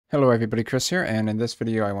Hello everybody, Chris here, and in this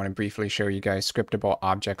video I want to briefly show you guys scriptable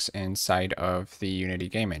objects inside of the Unity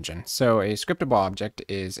game engine. So a scriptable object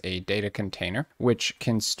is a data container which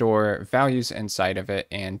can store values inside of it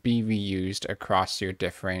and be reused across your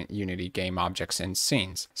different Unity game objects and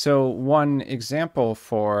scenes. So one example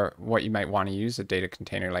for what you might want to use a data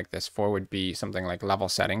container like this for would be something like level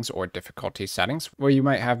settings or difficulty settings, where you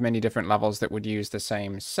might have many different levels that would use the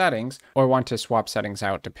same settings or want to swap settings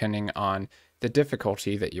out depending on the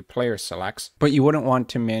difficulty that your player selects, but you wouldn't want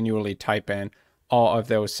to manually type in all of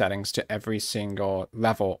those settings to every single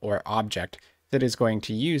level or object that is going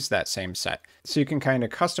to use that same set. So you can kind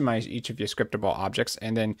of customize each of your scriptable objects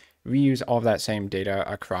and then reuse all of that same data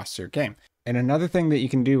across your game. And another thing that you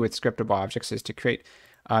can do with scriptable objects is to create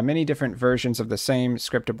many different versions of the same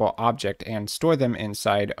scriptable object and store them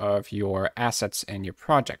inside of your assets in your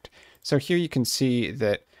project. So here you can see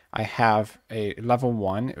that I have a level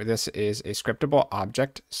 1. This is a scriptable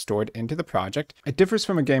object stored into the project. It differs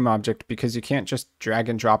from a game object because you can't just drag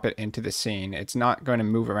and drop it into the scene. It's not going to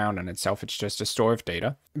move around on itself. It's just a store of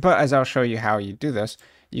data. But as I'll show you how you do this,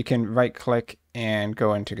 you can right click and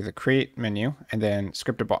go into the create menu and then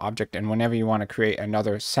scriptable object. And whenever you want to create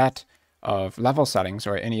another set of level settings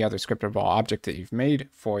or any other scriptable object that you've made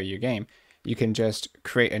for your game, you can just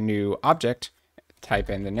create a new object, type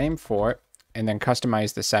in the name for it, and then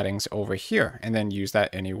customize the settings over here and then use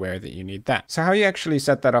that anywhere that you need that. So how you actually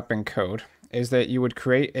set that up in code is that you would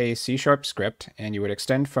create a C# script and you would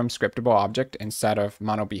extend from scriptable object instead of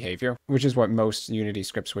mono behavior, which is what most Unity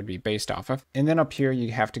scripts would be based off of. And then up here,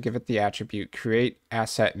 you have to give it the attribute create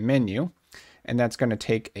asset menu. And that's going to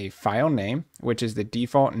take a file name, which is the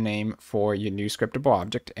default name for your new scriptable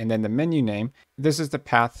object. And then the menu name, this is the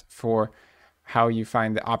path for how you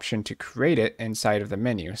find the option to create it inside of the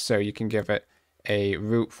menu. So you can give it a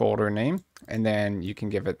root folder name, and then you can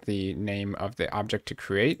give it the name of the object to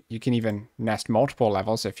create. You can even nest multiple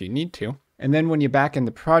levels if you need to. And then when you're back in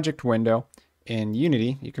the project window in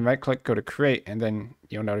Unity, you can right click, go to create, and then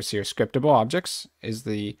you'll notice here scriptable objects is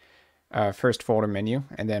the first folder menu,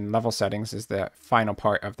 and then level settings is the final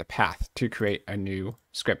part of the path to create a new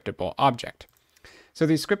scriptable object. So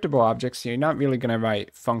these scriptable objects, you're not really going to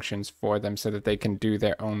write functions for them so that they can do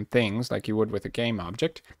their own things like you would with a game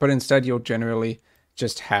object, but instead you'll generally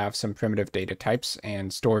just have some primitive data types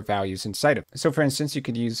and store values inside of it. So for instance, you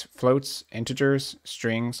could use floats, integers,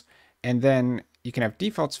 strings, and then you can have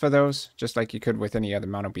defaults for those, just like you could with any other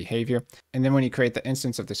mono behavior. And then when you create the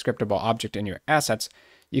instance of the scriptable object in your assets,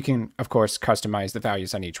 you can, of course, customize the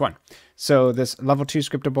values on each one. So this level 2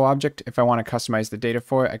 scriptable object, if I want to customize the data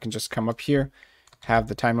for it, I can just come up here, have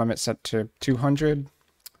the time limit set to 200,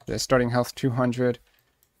 the starting health 200,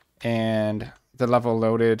 and the level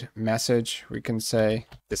loaded message, we can say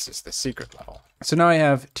this is the secret level. So now I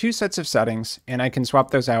have two sets of settings, and I can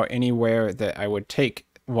swap those out anywhere that I would take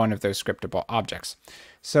one of those scriptable objects.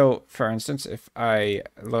 So for instance, if I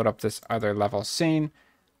load up this other level scene,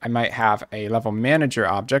 I might have a level manager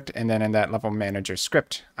object, and then in that level manager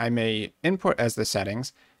script, I may input as the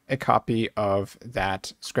settings a copy of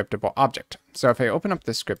that scriptable object. So if I open up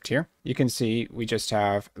this script here, you can see we just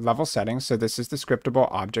have level settings. So this is the scriptable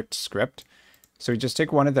object script. So we just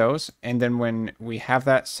take one of those, and then when we have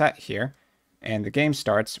that set here and the game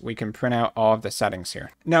starts, we can print out all of the settings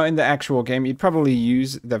here. Now in the actual game, you'd probably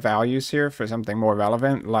use the values here for something more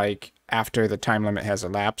relevant, like after the time limit has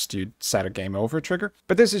elapsed, you'd set a game over trigger.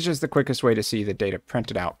 But this is just the quickest way to see the data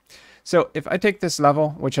printed out. So if I take this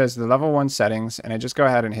level, which has the level 1 settings, and I just go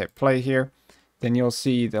ahead and hit play here, then you'll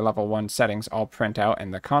see the level 1 settings all print out in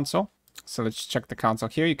the console. So let's check the console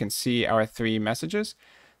here. You can see our 3 messages.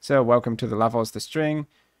 So welcome to the level is the string.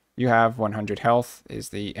 You have 100 health is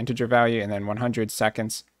the integer value, and then 100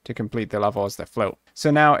 seconds to complete the level is the float. So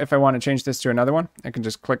now if I want to change this to another one, I can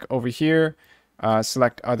just click over here,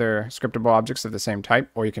 select other scriptable objects of the same type,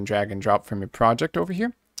 or you can drag and drop from your project over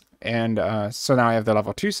here. And so now I have the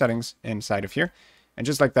level 2 settings inside of here. And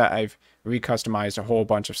just like that, I've recustomized a whole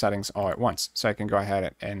bunch of settings all at once. So I can go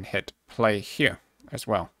ahead and hit play here as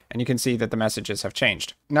well. And you can see that the messages have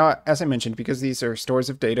changed. Now, as I mentioned, because these are stores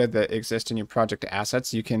of data that exist in your project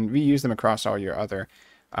assets, you can reuse them across all your other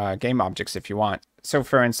game objects if you want. So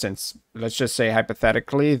for instance, let's just say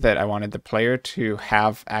hypothetically that I wanted the player to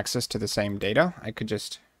have access to the same data. I could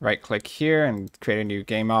just right click here and create a new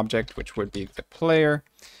game object, which would be the player.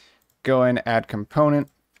 Go in, add component.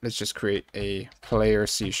 Let's just create a player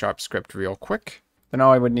C# script real quick. Then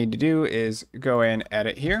all I would need to do is go in,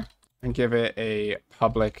 edit here, and give it a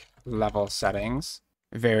public level settings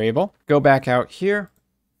variable. Go back out here,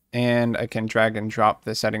 and I can drag and drop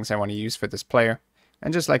the settings I want to use for this player.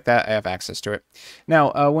 And just like that, I have access to it.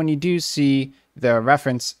 Now, when you do see the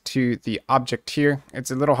reference to the object here.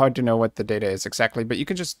 It's a little hard to know what the data is exactly, but you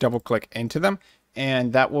can just double click into them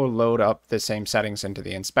and that will load up the same settings into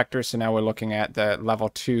the inspector. So now we're looking at the level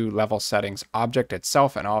 2 level settings object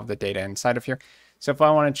itself and all of the data inside of here. So if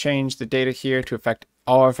I want to change the data here to affect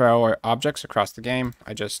all of our objects across the game,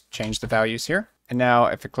 I just change the values here. And now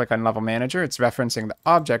if I click on level manager, it's referencing the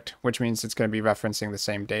object, which means it's going to be referencing the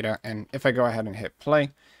same data. And if I go ahead and hit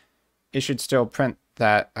play, it should still print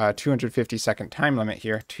that 250-second time limit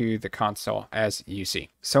here to the console as you see.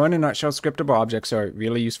 So in a nutshell, scriptable objects are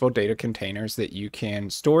really useful data containers that you can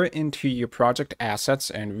store into your project assets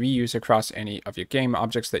and reuse across any of your game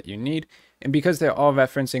objects that you need. And because they're all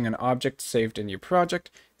referencing an object saved in your project,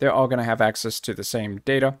 they're all going to have access to the same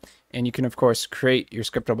data. And you can, of course, create your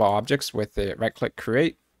scriptable objects with the right-click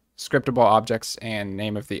create, scriptable objects, and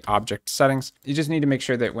name of the object settings. You just need to make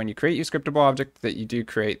sure that when you create your scriptable object that you do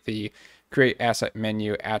create the create asset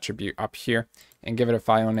menu attribute up here and give it a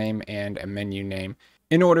file name and a menu name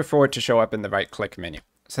in order for it to show up in the right-click menu.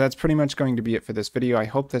 So that's pretty much going to be it for this video. I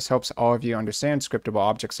hope this helps all of you understand scriptable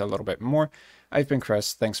objects a little bit more. I've been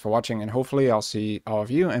Chris, thanks for watching, and hopefully I'll see all of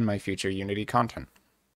you in my future Unity content.